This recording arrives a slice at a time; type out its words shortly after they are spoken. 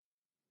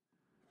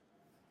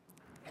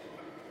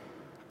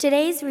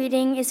Today's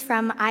reading is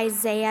from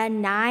Isaiah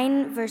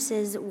 9,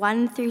 verses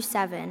 1 through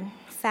 7,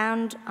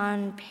 found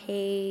on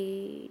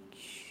page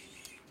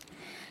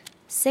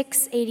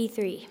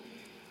 683.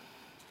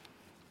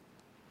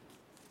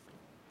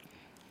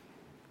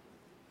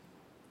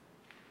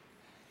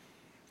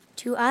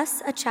 To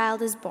us a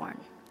child is born.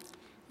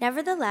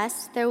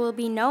 Nevertheless, there will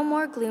be no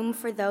more gloom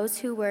for those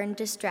who were in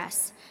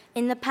distress.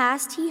 In the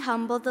past, he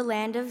humbled the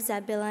land of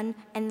Zebulun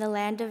and the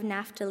land of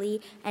Naphtali,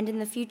 and in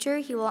the future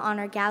he will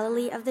honor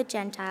Galilee of the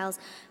Gentiles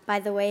by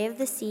the way of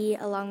the sea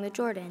along the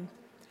Jordan.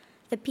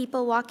 The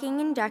people walking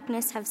in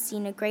darkness have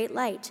seen a great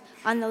light.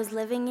 On those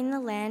living in the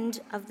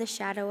land of the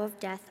shadow of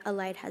death, a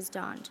light has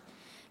dawned.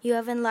 You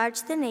have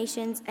enlarged the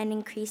nations and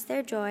increased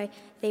their joy.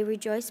 They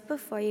rejoice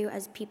before you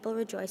as people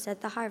rejoice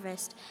at the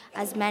harvest,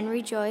 as men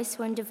rejoice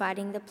when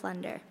dividing the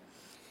plunder.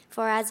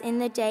 For as in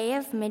the day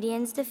of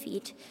Midian's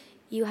defeat,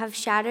 you have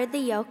shattered the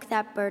yoke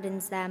that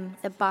burdens them,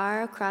 the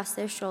bar across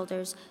their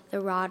shoulders, the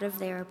rod of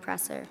their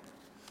oppressor.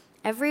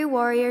 Every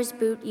warrior's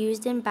boot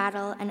used in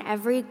battle and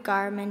every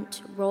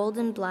garment rolled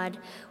in blood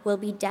will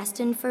be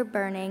destined for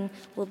burning,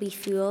 will be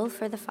fuel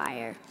for the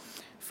fire.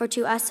 For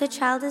to us a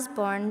child is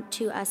born,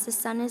 to us a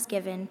son is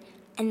given,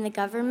 and the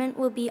government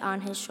will be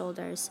on his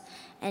shoulders.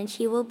 And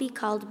he will be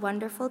called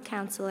Wonderful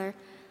Counselor,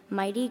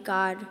 Mighty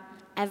God,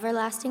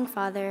 Everlasting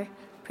Father,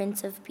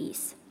 Prince of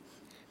Peace.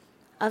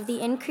 Of the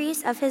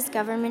increase of his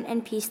government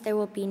and peace there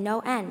will be no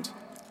end.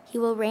 He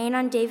will reign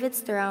on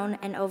David's throne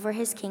and over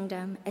his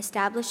kingdom,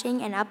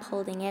 establishing and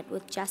upholding it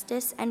with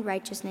justice and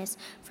righteousness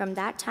from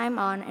that time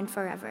on and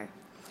forever.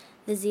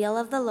 The zeal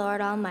of the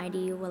Lord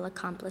Almighty will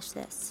accomplish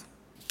this.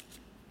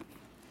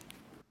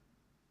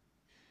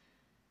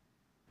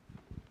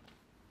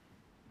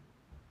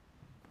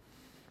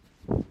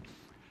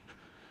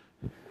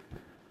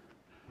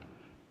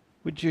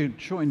 Would you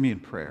join me in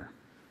prayer?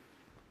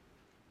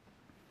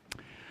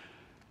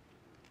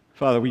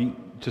 Father, we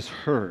just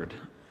heard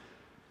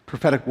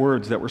prophetic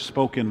words that were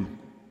spoken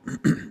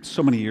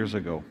so many years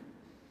ago.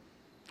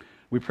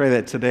 We pray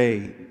that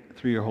today,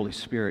 through your Holy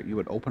Spirit, you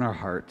would open our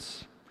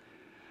hearts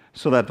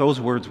so that those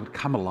words would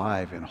come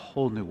alive in a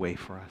whole new way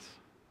for us.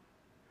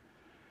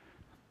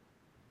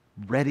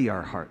 Ready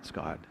our hearts,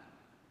 God,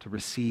 to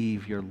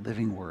receive your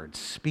living words.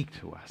 Speak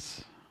to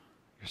us.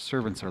 Your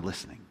servants are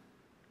listening.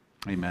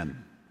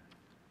 Amen.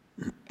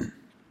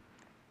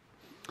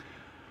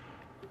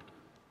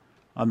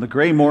 On the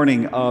gray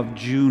morning of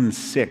June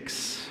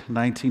 6,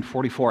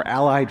 1944,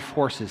 Allied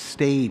forces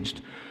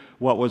staged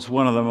what was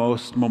one of the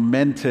most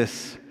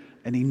momentous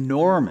and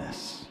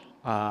enormous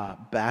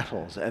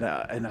battles,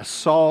 an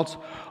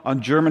assault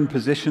on German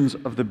positions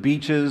of the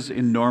beaches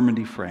in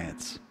Normandy,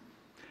 France.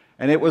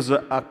 And it was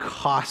a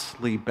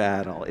costly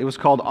battle. It was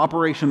called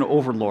Operation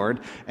Overlord,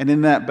 and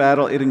in that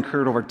battle it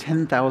incurred over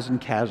 10,000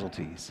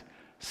 casualties,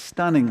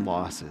 stunning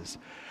losses.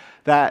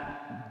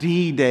 That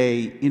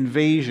D-Day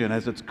invasion,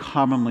 as it's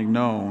commonly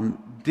known,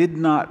 did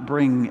not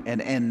bring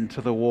an end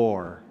to the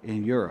war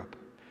in Europe.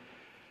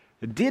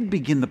 It did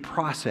begin the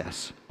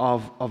process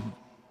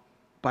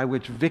by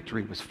which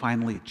victory was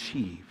finally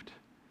achieved.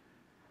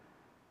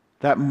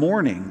 That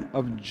morning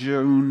of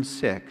June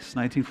 6,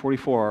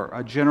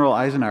 1944, General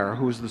Eisenhower,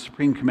 who was the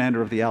supreme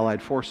commander of the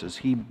Allied forces,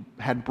 he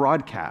had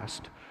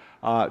broadcast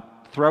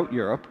throughout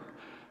Europe,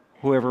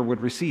 whoever would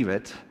receive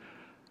it,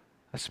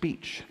 a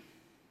speech.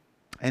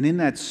 And in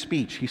that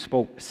speech, he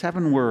spoke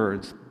 7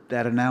 words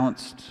that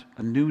announced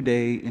a new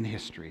day in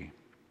history.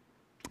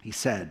 He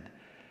said,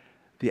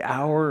 "The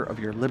hour of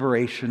your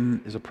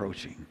liberation is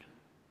approaching.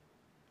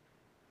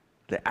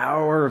 The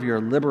hour of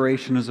your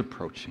liberation is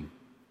approaching."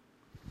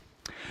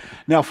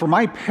 Now, for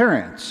my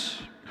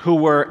parents, who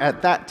were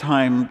at that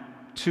time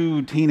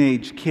 2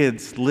 teenage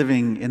kids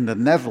living in the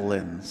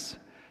Netherlands,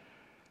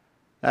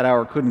 that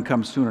hour couldn't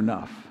come soon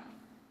enough.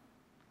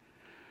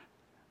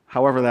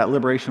 However, that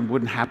liberation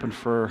wouldn't happen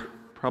for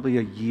probably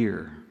a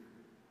year.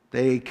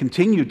 They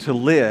continued to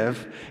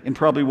live in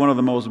probably one of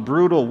the most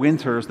brutal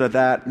winters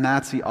that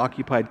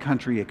Nazi-occupied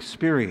country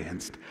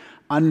experienced,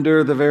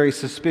 under the very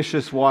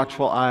suspicious,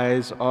 watchful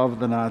eyes of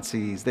the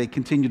Nazis. They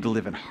continued to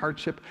live in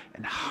hardship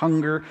and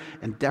hunger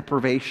and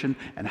deprivation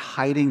and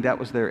hiding. That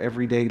was their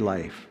everyday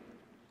life.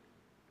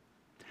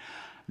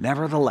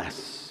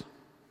 Nevertheless,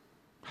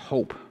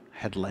 hope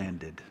had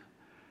landed,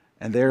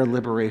 and their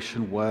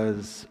liberation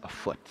was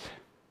afoot.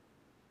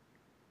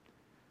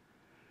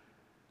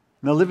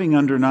 Now, living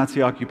under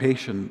Nazi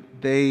occupation,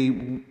 they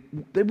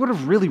would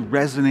have really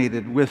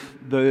resonated with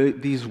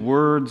these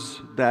words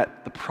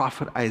that the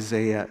prophet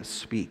Isaiah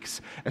speaks,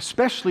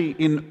 especially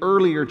in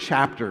earlier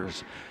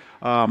chapters,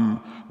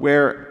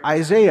 where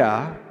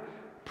Isaiah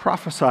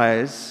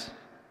prophesies,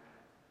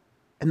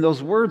 and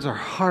those words are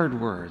hard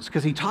words,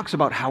 because he talks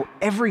about how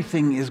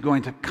everything is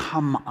going to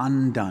come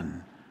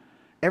undone.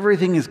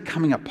 Everything is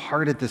coming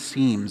apart at the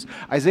seams.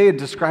 Isaiah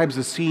describes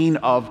a scene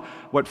of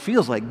what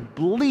feels like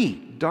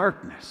bleak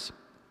darkness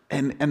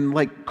and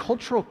like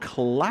cultural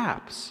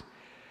collapse.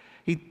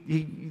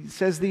 He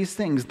says these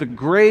things: the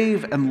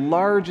grave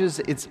enlarges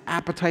its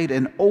appetite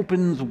and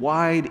opens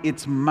wide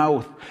its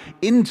mouth.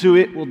 Into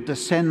it will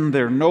descend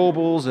their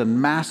nobles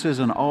and masses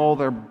and all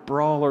their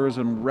brawlers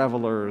and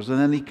revelers. And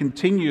then he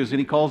continues and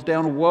he calls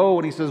down woe,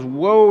 and he says,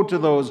 woe to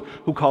those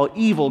who call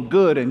evil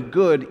good and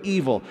good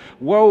evil.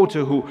 Woe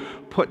to who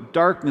put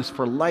darkness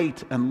for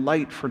light and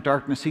light for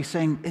darkness. He's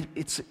saying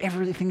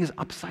everything is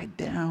upside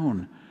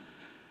down.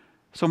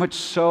 So much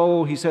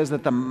so, he says,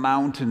 that the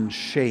mountains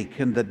shake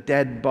and the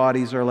dead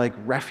bodies are like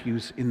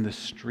refuse in the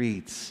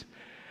streets.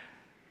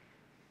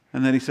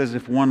 And then he says,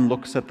 if one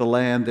looks at the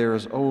land, there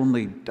is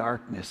only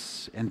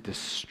darkness and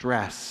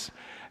distress.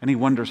 And he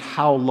wonders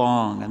how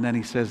long. And then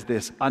he says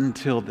this: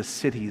 until the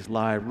cities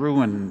lie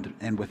ruined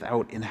and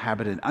without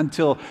inhabitant,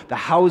 until the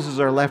houses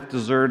are left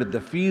deserted,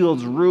 the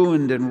fields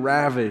ruined and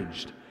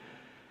ravaged.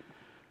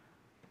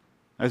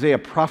 Isaiah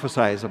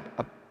prophesies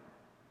a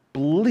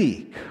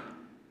bleak,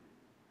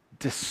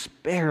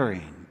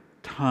 despairing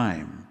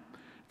time.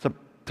 It's a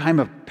time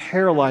of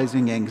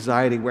paralyzing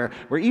anxiety where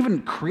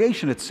even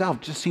creation itself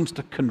just seems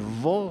to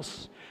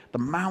convulse. The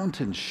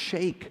mountains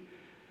shake.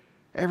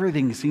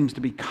 Everything seems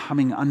to be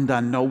coming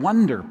undone. No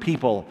wonder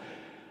people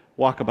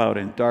walk about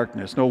in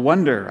darkness. No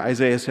wonder,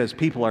 Isaiah says,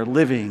 people are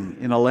living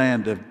in a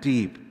land of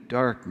deep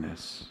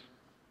darkness.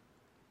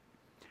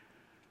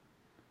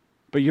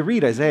 But you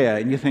read Isaiah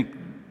and you think,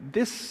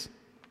 this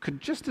could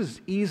just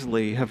as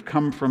easily have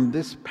come from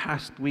this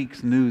past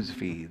week's news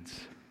feeds.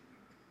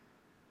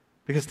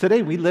 Because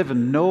today we live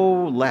in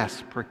no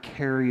less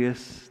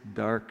precarious,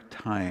 dark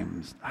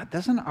times.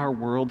 Doesn't our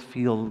world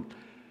feel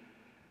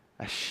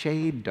a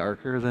shade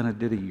darker than it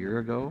did a year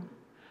ago?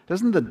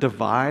 Doesn't the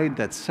divide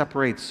that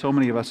separates so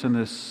many of us in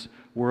this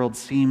world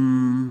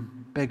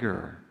seem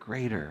bigger,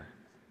 greater?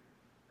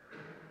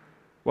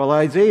 Well,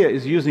 Isaiah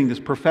is using this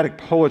prophetic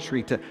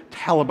poetry to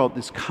tell about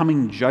this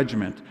coming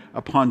judgment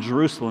upon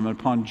Jerusalem and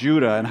upon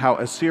Judah, and how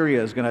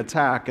Assyria is going to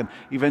attack and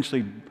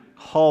eventually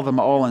haul them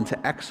all into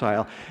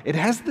exile. It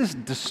has this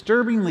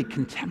disturbingly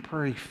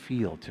contemporary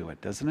feel to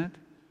it, doesn't it?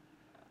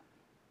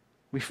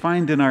 We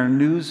find in our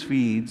news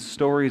feeds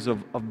stories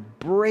of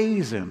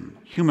brazen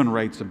human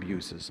rights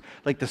abuses,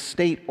 like the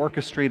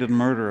state-orchestrated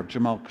murder of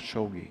Jamal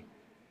Khashoggi.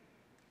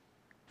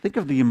 Think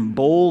of the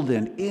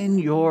emboldened,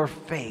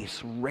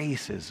 in-your-face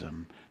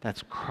racism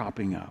that's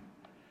cropping up.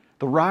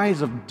 The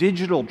rise of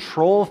digital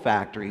troll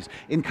factories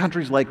in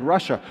countries like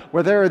Russia,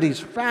 where there are these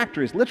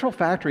factories, literal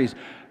factories,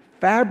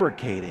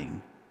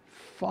 fabricating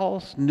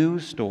false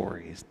news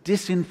stories,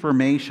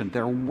 disinformation.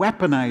 They're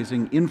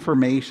weaponizing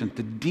information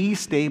to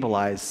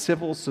destabilize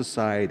civil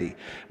society,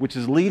 which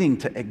is leading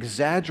to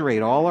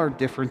exaggerate all our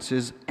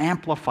differences,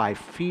 amplify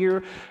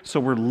fear, so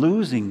we're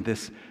losing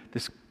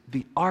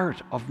the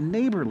art of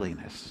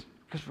neighborliness,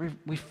 because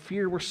we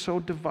fear we're so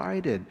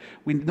divided.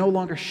 We no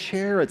longer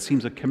share, it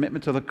seems, a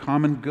commitment to the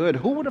common good.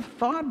 Who would have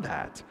thought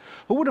that?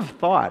 Who would have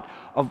thought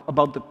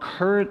about the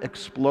current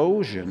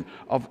explosion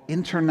of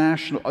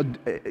international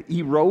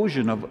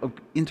erosion of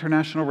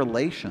international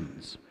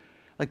relations?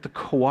 Like the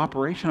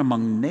cooperation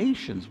among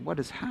nations, what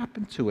has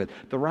happened to it?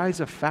 The rise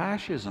of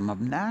fascism, of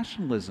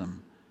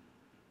nationalism.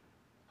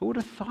 Who would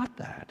have thought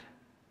that?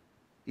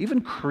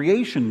 Even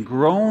creation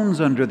groans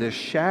under this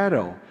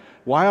shadow.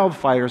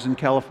 Wildfires in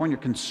California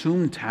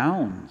consume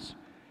towns.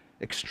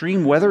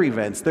 Extreme weather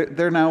events,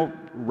 they're now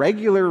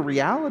regular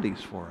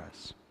realities for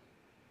us.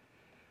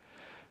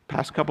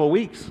 Past couple of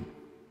weeks,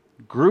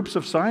 groups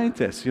of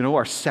scientists,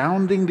 are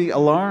sounding the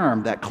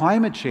alarm that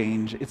climate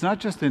change, it's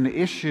not just an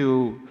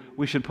issue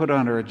we should put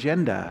on our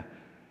agenda,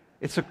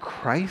 it's a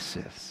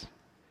crisis.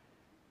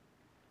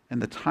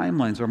 And the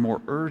timelines are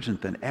more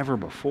urgent than ever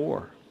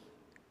before.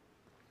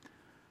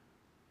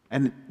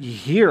 And you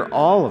hear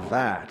all of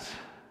that.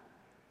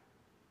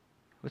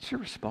 What's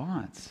your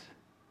response?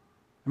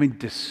 I mean,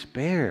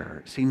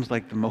 despair seems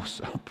like the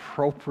most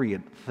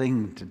appropriate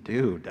thing to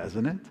do,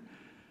 doesn't it?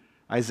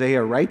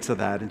 Isaiah writes of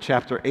that in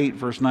chapter 8,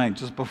 verse 9.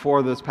 Just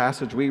before this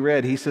passage we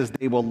read, he says,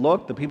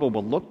 the people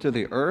will look to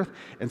the earth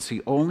and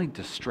see only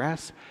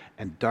distress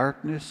and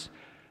darkness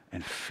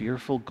and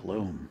fearful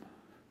gloom.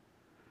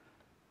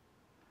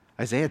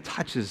 Isaiah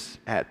touches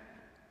at,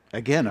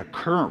 again, a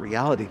current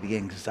reality, the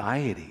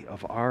anxiety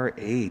of our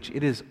age.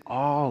 It is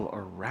all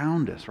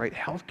around us, right?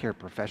 Healthcare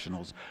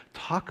professionals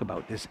talk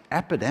about this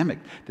epidemic,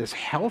 this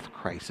health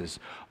crisis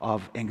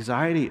of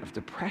anxiety, of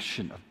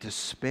depression, of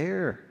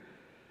despair.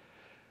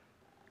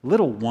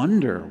 Little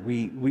wonder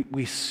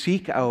we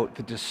seek out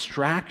the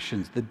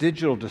distractions, the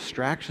digital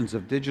distractions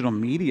of digital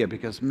media,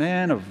 because,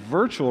 man, a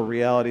virtual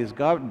reality has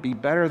got to be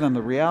better than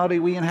the reality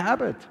we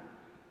inhabit.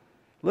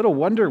 Little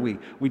wonder we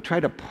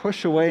try to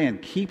push away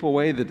and keep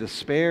away the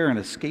despair and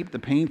escape the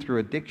pain through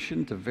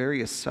addiction to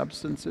various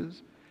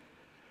substances.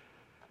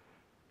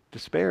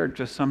 Despair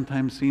just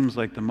sometimes seems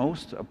like the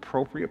most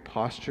appropriate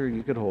posture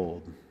you could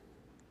hold.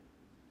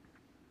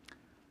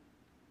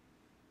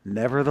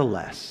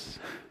 Nevertheless,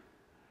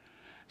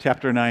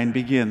 chapter 9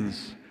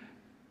 begins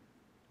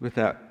with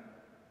that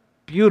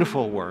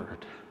beautiful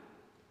word,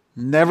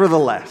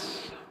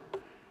 nevertheless.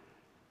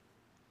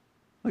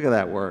 Look at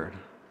that word.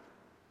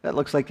 That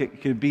looks like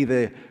it could be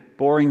the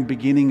boring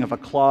beginning of a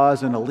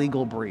clause in a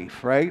legal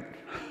brief, right?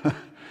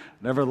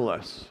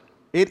 Nevertheless,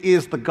 it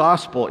is the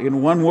gospel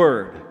in one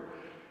word.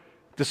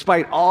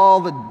 Despite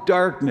all the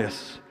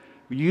darkness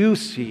you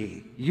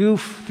see, you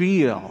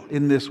feel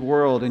in this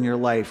world, in your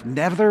life,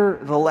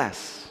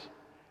 nevertheless,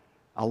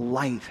 a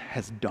light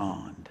has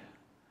dawned.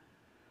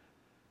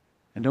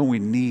 And don't we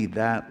need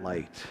that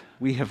light?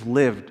 We have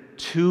lived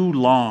too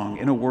long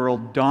in a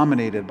world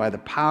dominated by the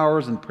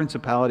powers and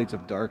principalities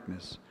of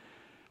darkness.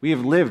 We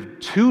have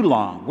lived too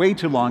long, way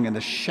too long, in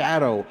the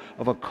shadow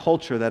of a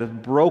culture that is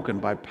broken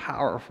by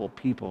powerful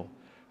people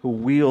who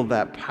wield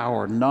that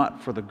power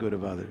not for the good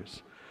of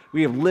others.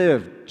 We have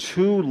lived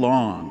too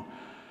long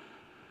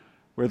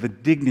where the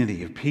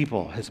dignity of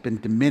people has been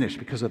diminished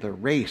because of their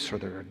race or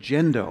their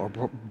agenda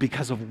or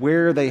because of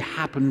where they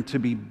happen to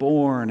be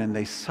born, and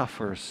they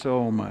suffer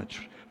so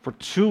much. For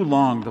too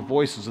long, the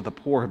voices of the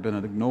poor have been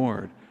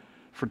ignored.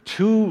 For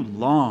too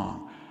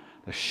long,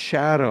 the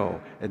shadow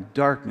and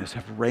darkness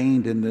have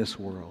reigned in this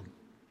world.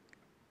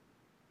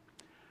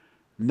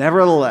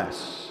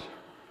 Nevertheless,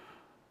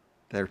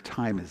 their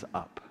time is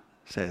up,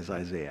 says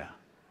Isaiah.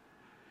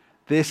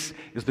 This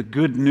is the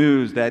good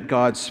news that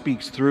God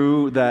speaks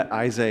through that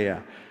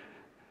Isaiah.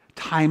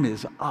 Time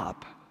is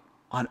up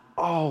on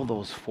all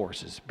those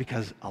forces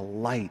because a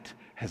light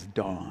has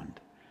dawned.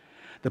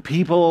 The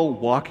people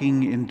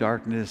walking in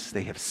darkness,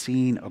 they have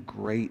seen a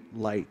great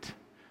light.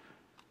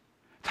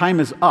 Time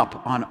is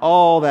up on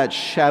all that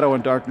shadow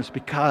and darkness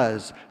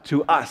because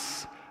to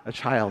us a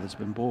child has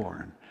been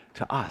born.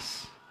 To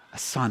us a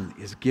son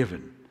is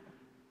given.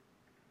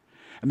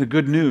 And the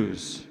good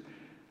news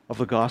of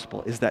the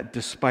gospel is that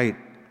despite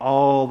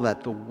all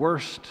that the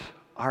worst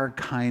our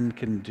kind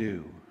can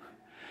do,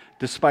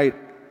 despite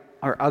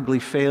our ugly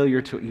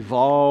failure to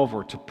evolve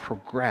or to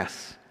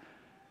progress,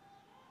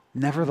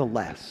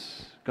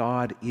 nevertheless,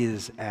 God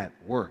is at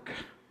work.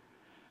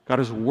 God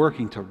is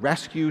working to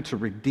rescue, to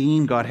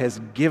redeem. God has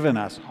given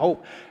us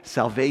hope.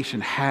 Salvation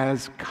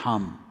has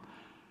come.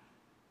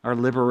 Our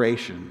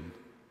liberation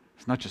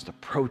is not just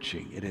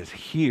approaching, it is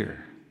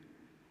here.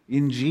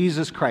 In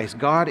Jesus Christ,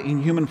 God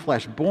in human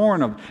flesh,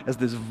 born as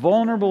this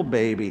vulnerable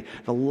baby,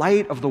 the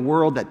light of the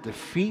world that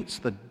defeats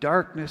the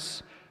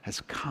darkness has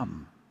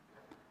come.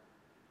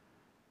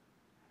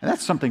 And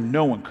that's something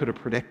no one could have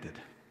predicted.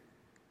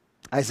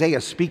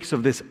 Isaiah speaks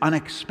of this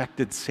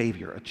unexpected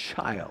Savior, a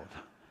child.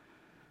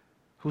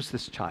 Who's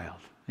this child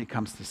he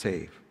comes to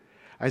save?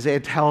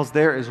 Isaiah tells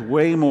there is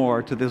way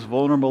more to this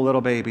vulnerable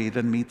little baby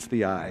than meets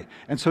the eye.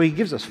 And so he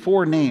gives us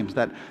 4 names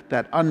that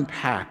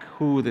unpack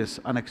who this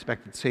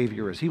unexpected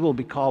Savior is. He will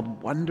be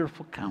called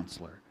Wonderful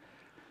Counselor.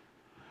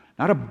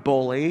 Not a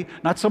bully,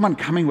 not someone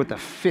coming with a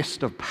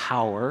fist of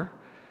power,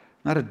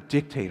 not a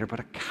dictator, but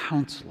a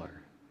counselor.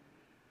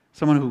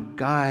 Someone who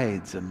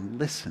guides and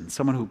listens,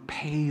 someone who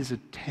pays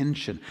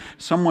attention,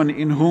 someone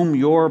in whom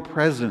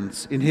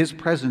in his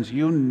presence,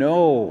 you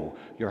know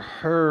you're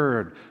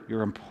heard,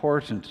 you're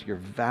important, you're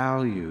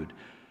valued.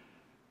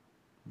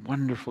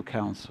 Wonderful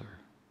Counselor.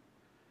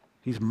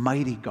 He's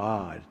mighty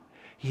God.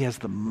 He has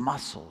the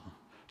muscle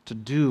to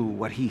do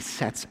what he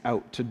sets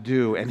out to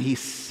do, and he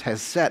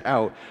has set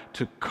out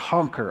to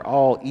conquer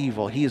all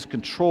evil. He is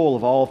control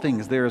of all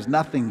things. There is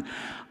nothing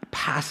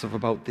passive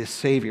about this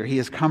Savior. He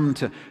has come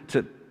to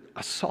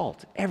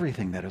assault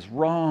everything that is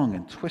wrong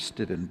and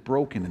twisted and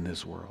broken in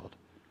this world.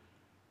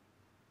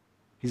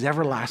 He's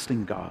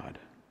everlasting God.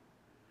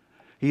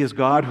 He is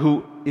God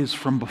who is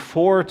from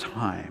before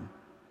time,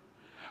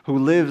 who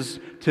lives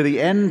to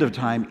the end of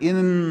time.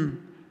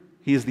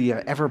 He is the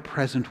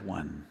ever-present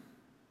one,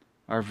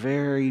 our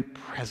very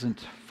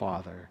present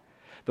Father.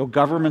 Though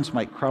governments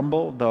might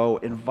crumble, though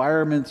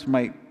environments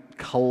might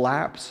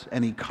collapse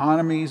and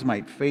economies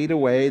might fade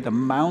away, the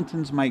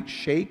mountains might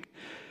shake,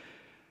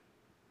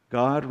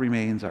 God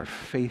remains our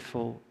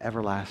faithful,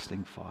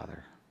 everlasting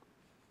Father.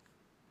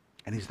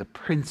 And he's the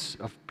Prince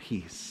of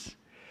Peace,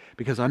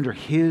 because under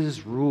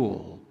his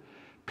rule,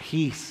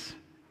 peace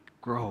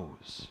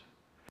grows.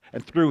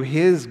 And through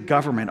his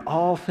government,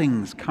 all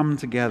things come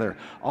together.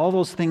 All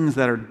those things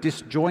that are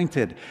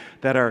disjointed,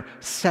 that are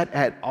set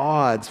at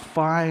odds,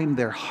 find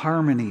their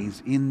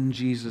harmonies in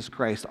Jesus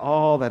Christ.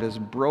 All that is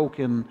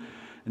broken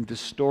and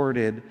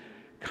distorted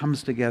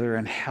comes together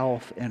in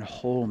health and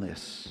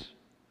wholeness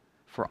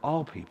for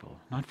all people,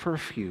 not for a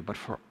few, but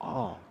for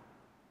all.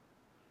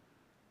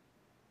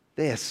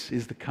 This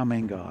is the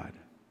coming God.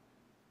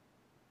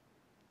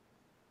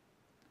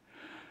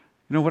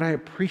 You know, what I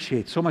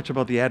appreciate so much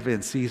about the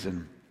Advent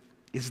season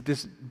is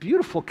this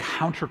beautiful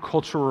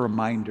countercultural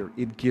reminder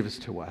it gives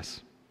to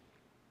us.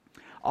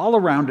 All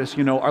around us,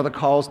 are the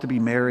calls to be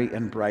merry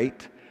and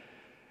bright.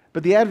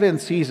 But the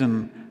Advent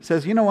season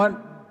says, you know what?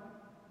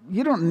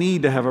 You don't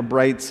need to have a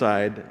bright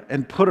side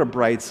and put a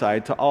bright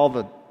side to all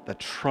the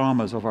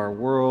traumas of our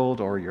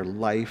world or your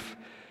life,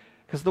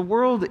 because the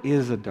world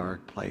is a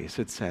dark place,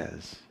 it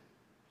says.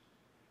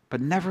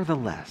 But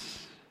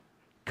nevertheless,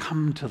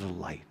 come to the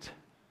light.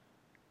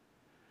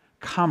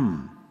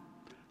 Come,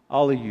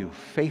 all of you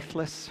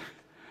faithless,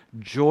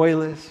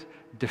 joyless,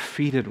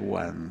 defeated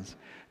ones.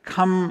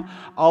 Come,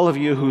 all of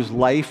you whose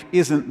life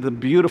isn't the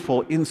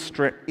beautiful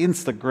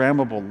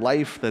Instagrammable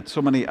life that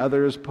so many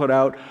others put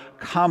out.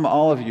 Come,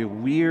 all of you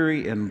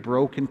weary and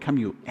broken. Come,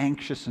 you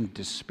anxious and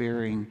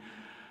despairing.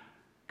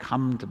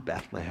 Come to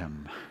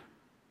Bethlehem.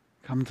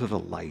 Come to the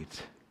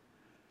light.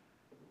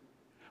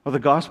 Well, the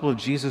gospel of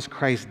Jesus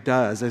Christ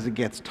does, as it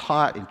gets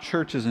taught in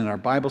churches, in our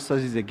Bible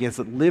studies, it gets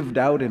lived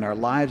out in our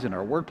lives, in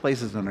our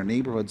workplaces, in our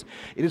neighborhoods.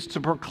 It is to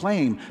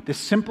proclaim this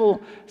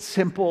simple,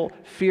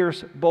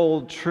 fierce,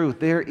 bold truth.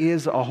 There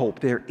is a hope.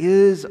 There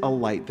is a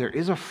light. There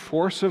is a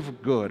force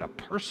of good, a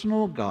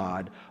personal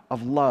God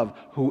of love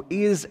who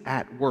is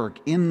at work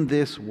in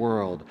this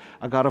world,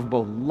 a God of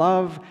both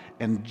love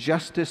and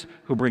justice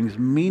who brings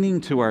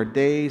meaning to our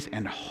days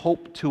and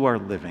hope to our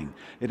living.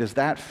 It is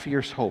that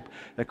fierce hope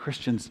that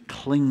Christians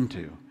cling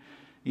to,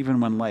 even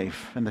when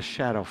life and the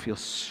shadow feel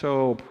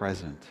so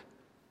present.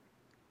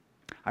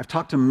 I've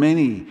talked to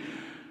many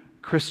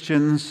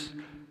Christians,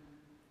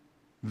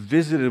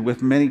 visited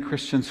with many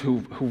Christians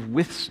who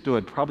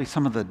withstood probably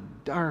some of the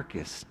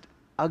darkest,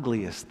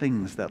 ugliest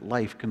things that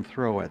life can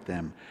throw at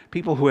them.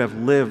 People who have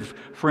lived,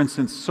 for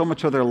instance, so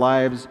much of their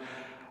lives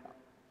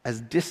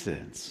as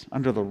dissidents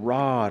under the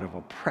rod of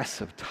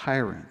oppressive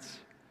tyrants.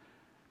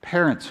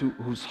 Parents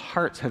whose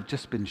hearts have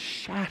just been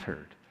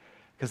shattered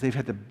because they've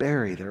had to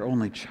bury their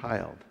only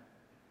child.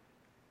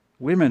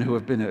 Women who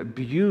have been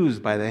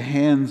abused by the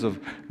hands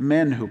of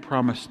men who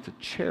promised to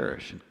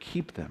cherish and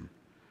keep them.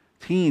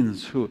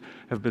 Teens who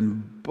have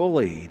been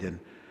bullied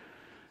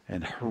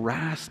and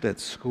harassed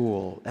at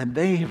school, and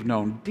they have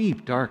known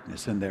deep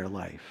darkness in their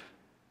life.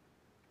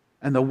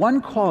 And the one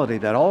quality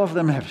that all of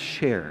them have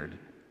shared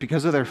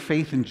because of their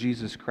faith in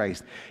Jesus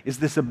Christ is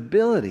this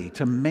ability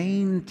to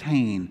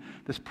maintain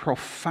this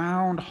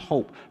profound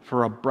hope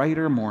for a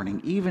brighter morning,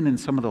 even in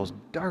some of those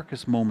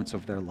darkest moments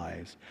of their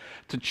lives.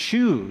 To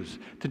choose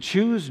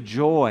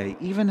joy,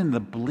 even in the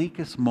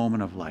bleakest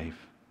moment of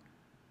life.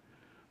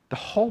 The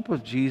hope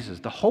of Jesus,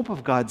 the hope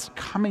of God's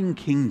coming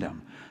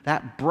kingdom,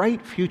 that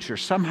bright future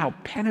somehow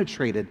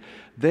penetrated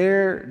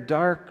their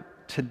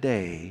dark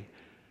today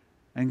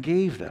and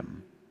gave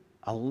them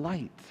a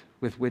light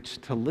with which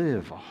to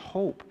live, a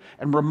hope.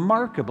 And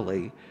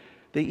remarkably,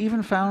 they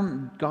even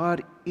found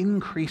God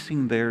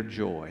increasing their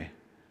joy.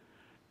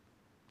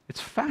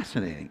 It's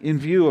fascinating. In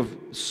view of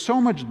so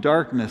much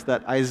darkness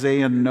that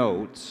Isaiah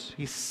notes,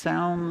 he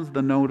sounds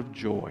the note of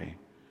joy.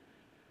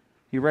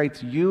 He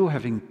writes, you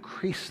have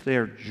increased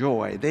their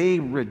joy. They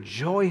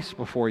rejoice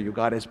before you,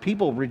 God, as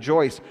people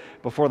rejoice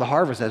before the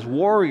harvest, as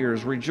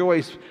warriors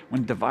rejoice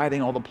when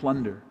dividing all the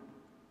plunder.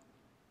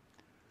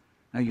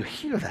 Now you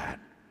hear that,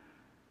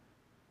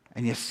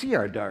 and you see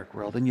our dark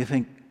world, and you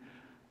think,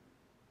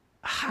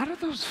 how do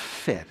those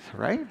fit,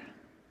 right?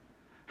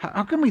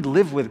 How can we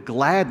live with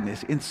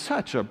gladness in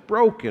such a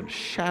broken,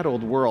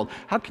 shadowed world?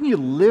 How can you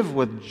live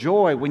with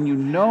joy when you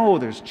know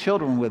there's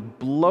children with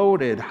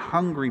bloated,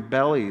 hungry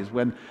bellies,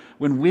 when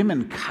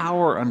women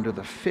cower under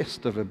the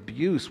fist of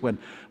abuse, when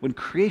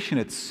creation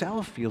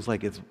itself feels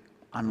like it's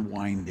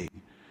unwinding,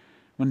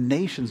 when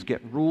nations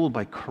get ruled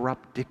by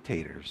corrupt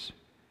dictators?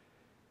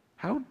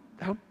 How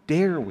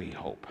dare we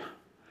hope?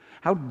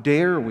 How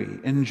dare we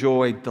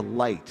enjoy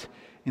delight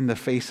in the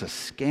face of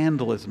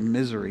scandalous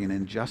misery and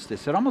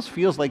injustice? It almost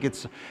feels like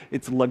it's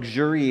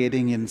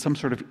luxuriating in some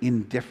sort of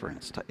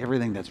indifference to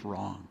everything that's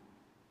wrong.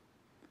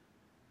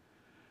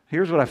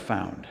 Here's what I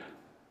found.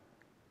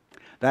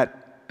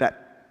 That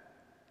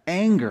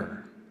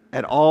anger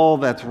at all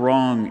that's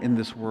wrong in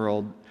this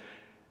world,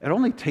 it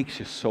only takes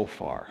you so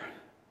far.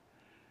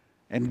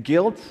 And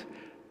guilt,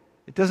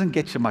 it doesn't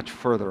get you much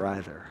further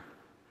either.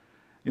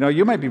 You know,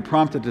 you might be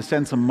prompted to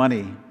send some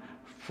money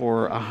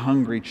for a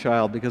hungry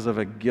child because of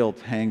a guilt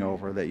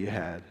hangover that you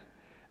had.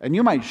 And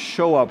you might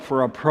show up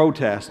for a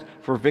protest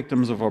for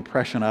victims of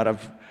oppression out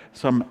of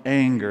some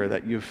anger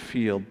that you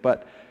feel,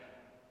 but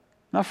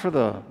not for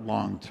the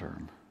long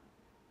term.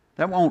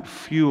 That won't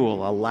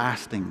fuel a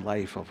lasting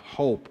life of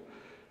hope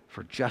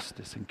for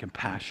justice and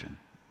compassion.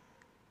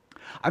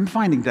 I'm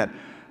finding that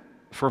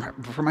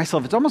for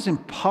myself, it's almost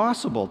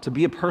impossible to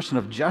be a person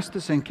of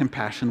justice and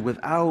compassion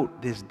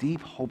without this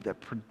deep hope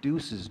that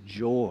produces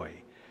joy.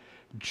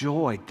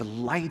 Joy,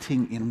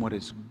 delighting in what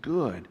is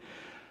good.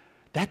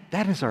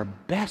 That is our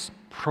best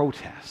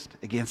protest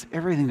against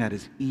everything that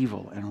is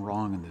evil and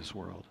wrong in this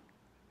world.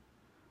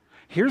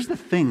 Here's the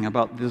thing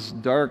about this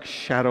dark,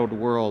 shadowed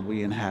world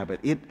we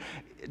inhabit.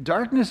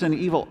 Darkness and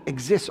evil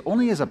exists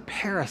only as a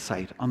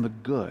parasite on the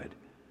good.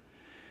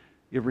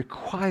 It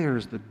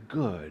requires the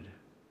good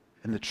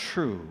and the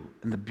true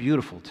and the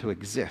beautiful to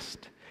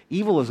exist.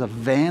 Evil is a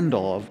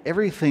vandal of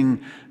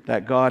everything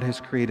that God has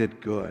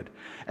created good.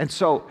 And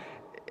so,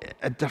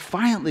 a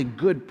defiantly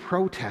good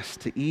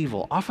protest to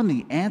evil, often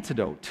the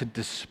antidote to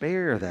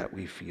despair that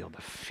we feel,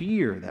 the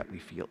fear that we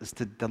feel, is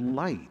to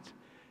delight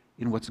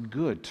in what's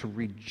good, to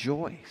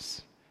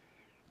rejoice.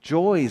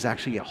 Joy is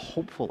actually a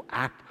hopeful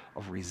act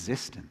of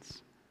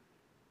resistance.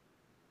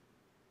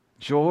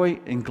 Joy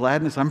and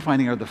gladness, I'm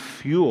finding, are the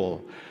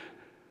fuel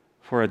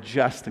for a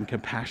just and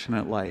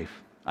compassionate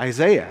life.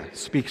 Isaiah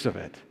speaks of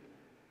it.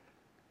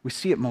 We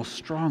see it most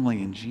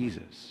strongly in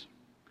Jesus.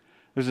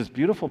 There's this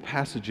beautiful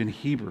passage in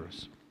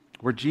Hebrews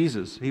where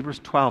Jesus, Hebrews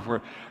 12,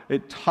 where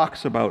it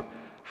talks about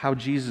how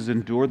Jesus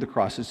endured the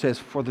cross. It says,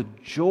 for the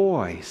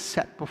joy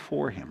set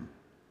before him,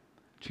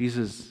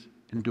 Jesus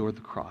endured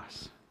the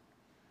cross.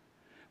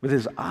 With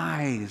his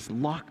eyes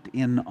locked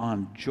in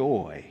on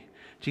joy,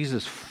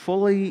 Jesus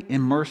fully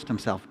immersed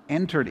himself,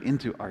 entered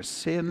into our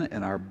sin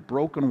and our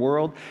broken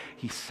world.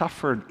 He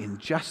suffered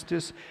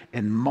injustice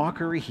and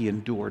mockery. He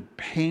endured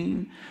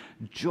pain.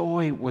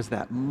 Joy was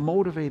that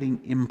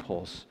motivating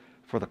impulse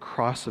for the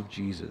cross of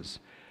Jesus.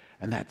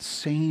 And that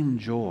same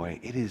joy,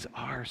 it is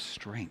our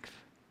strength.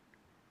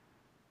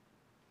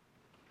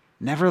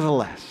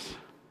 Nevertheless,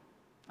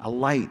 a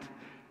light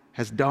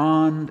has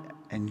dawned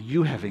and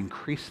you have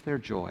increased their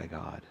joy,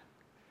 God.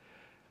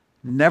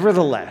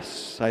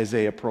 Nevertheless,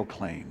 Isaiah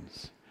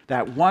proclaims,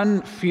 that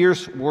one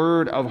fierce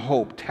word of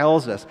hope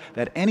tells us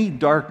that any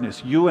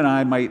darkness you and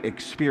I might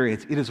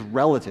experience, it is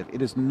relative,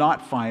 it is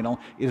not final,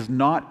 it is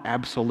not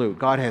absolute.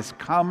 God has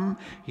come,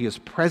 he is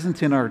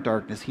present in our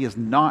darkness, he has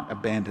not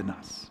abandoned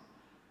us.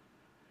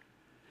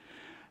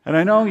 And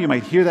I know you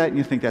might hear that and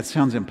you think that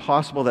sounds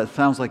impossible, that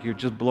sounds like you're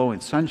just blowing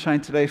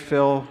sunshine today,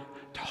 Phil.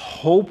 To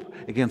hope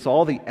against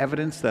all the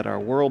evidence that our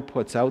world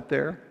puts out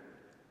there.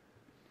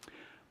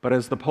 But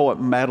as the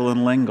poet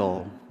Madeleine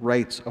L'Engle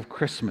writes of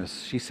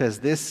Christmas, she says,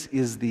 this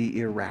is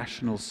the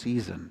irrational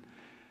season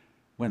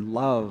when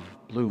love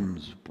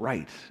blooms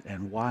bright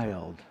and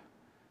wild.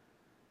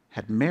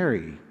 Had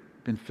Mary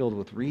been filled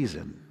with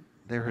reason,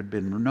 there had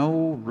been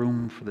no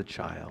room for the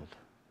child.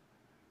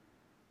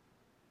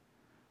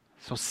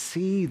 So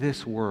see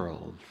this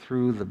world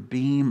through the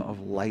beam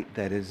of light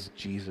that is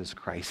Jesus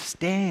Christ.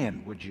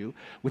 Stand, would you,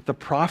 with the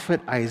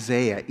prophet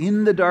Isaiah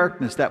in the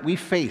darkness that we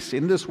face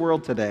in this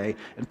world today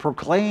and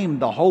proclaim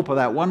the hope of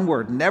that one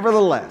word,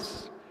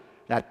 nevertheless,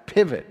 that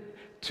pivot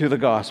to the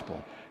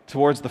gospel,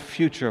 towards the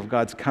future of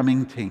God's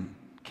coming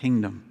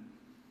kingdom.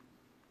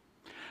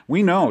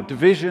 We know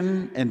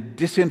division and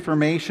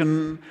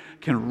disinformation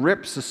can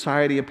rip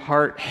society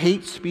apart.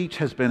 Hate speech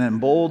has been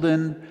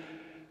emboldened.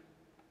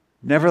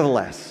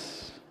 Nevertheless,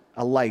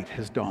 a light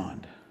has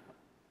dawned.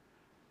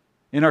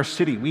 In our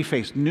city, we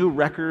face new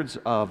records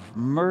of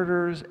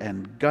murders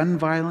and gun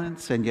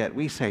violence, and yet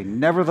we say,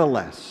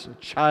 nevertheless, a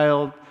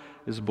child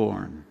is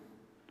born.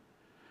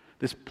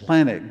 This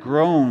planet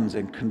groans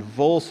and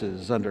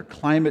convulses under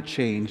climate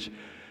change,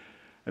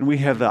 and we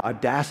have the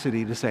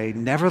audacity to say,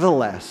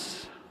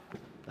 nevertheless,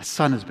 a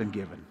son has been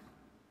given.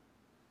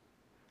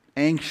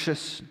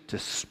 Anxious,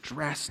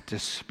 distress,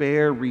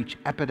 despair reach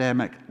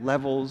epidemic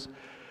levels.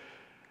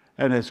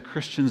 And as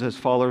Christians, as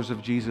followers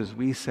of Jesus,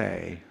 we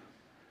say,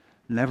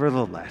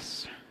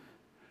 nevertheless,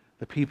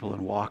 the people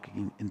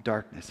walking in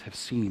darkness have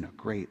seen a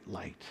great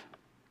light.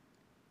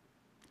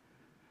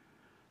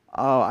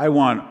 Oh, I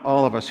want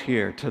all of us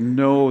here to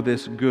know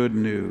this good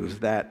news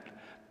that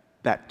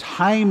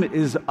time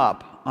is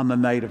up on the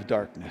night of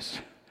darkness,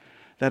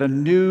 that a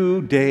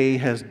new day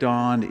has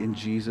dawned in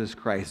Jesus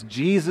Christ.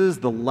 Jesus,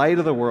 the light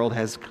of the world,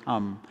 has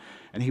come,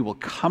 and he will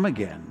come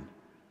again.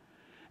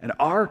 And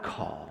our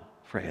call,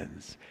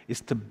 friends, is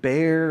to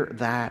bear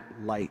that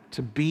light,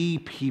 to be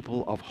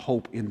people of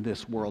hope in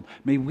this world.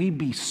 May we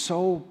be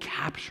so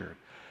captured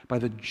by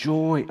the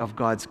joy of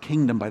God's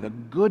kingdom, by the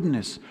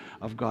goodness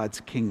of God's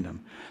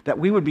kingdom, that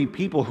we would be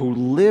people who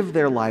live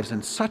their lives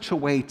in such a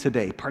way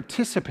today,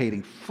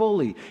 participating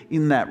fully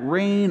in that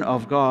reign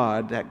of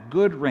God, that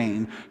good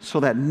reign, so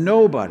that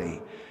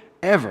nobody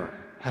ever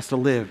has to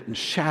live in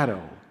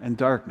shadow and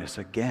darkness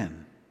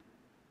again.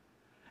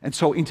 And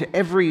so into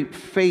every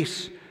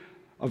face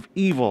of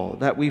evil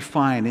that we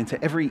find, into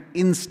every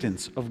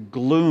instance of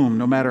gloom,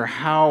 no matter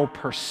how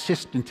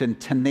persistent and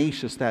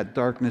tenacious that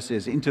darkness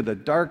is, into the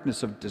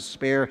darkness of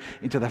despair,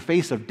 into the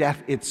face of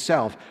death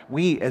itself,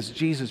 we as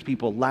Jesus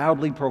people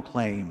loudly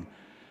proclaim,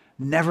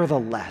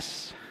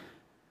 nevertheless,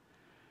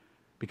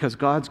 because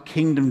God's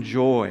kingdom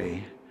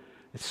joy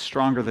is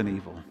stronger than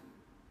evil,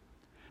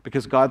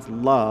 because God's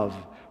love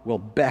will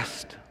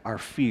best our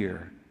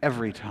fear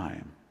every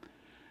time.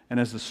 And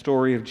as the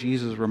story of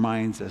Jesus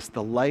reminds us,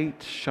 the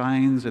light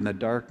shines in the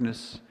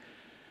darkness,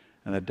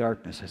 and the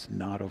darkness has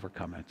not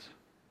overcome it.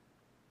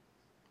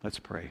 Let's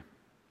pray.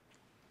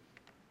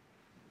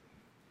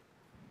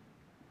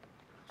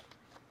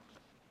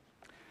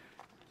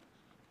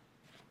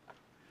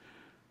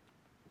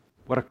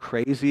 What a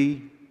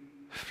crazy,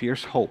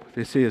 fierce hope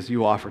this is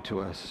you offer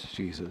to us,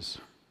 Jesus.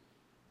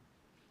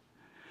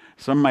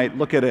 Some might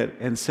look at it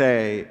and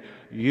say,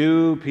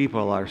 you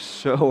people are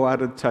so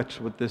out of touch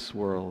with this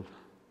world.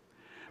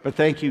 But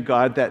thank you,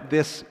 God, that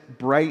this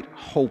bright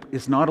hope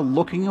is not a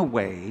looking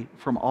away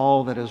from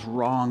all that is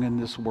wrong in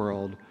this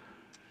world.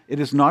 It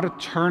is not a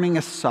turning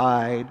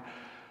aside,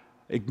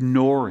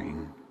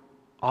 ignoring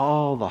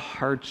all the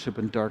hardship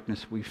and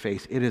darkness we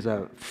face. It is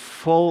a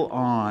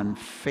full-on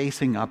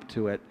facing up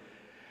to it,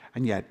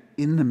 and yet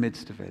in the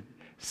midst of it,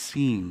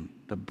 seeing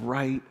the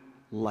bright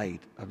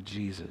light of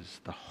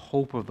Jesus, the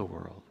hope of the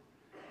world.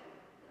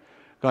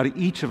 God,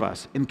 each of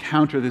us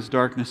encounter this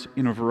darkness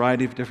in a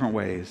variety of different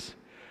ways.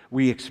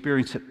 we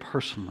experience it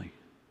personally.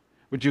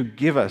 Would you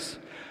give us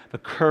the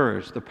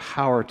courage, the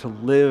power to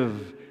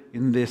live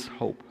in this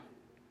hope?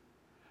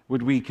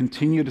 Would we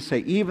continue to say,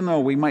 even though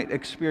we might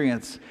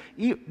experience,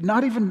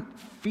 not even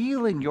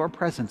feeling your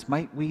presence,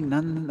 might we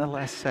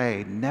nonetheless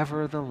say,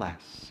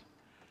 nevertheless,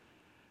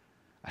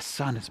 a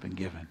son has been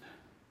given.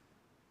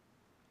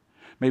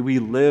 May we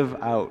live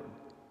out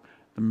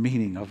the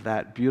meaning of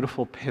that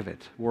beautiful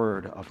pivot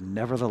word of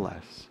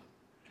nevertheless.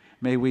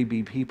 May we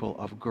be people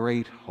of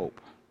great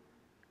hope.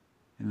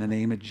 In the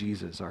name of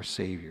Jesus, our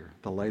Savior,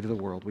 the light of the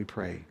world, we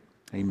pray.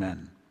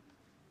 Amen.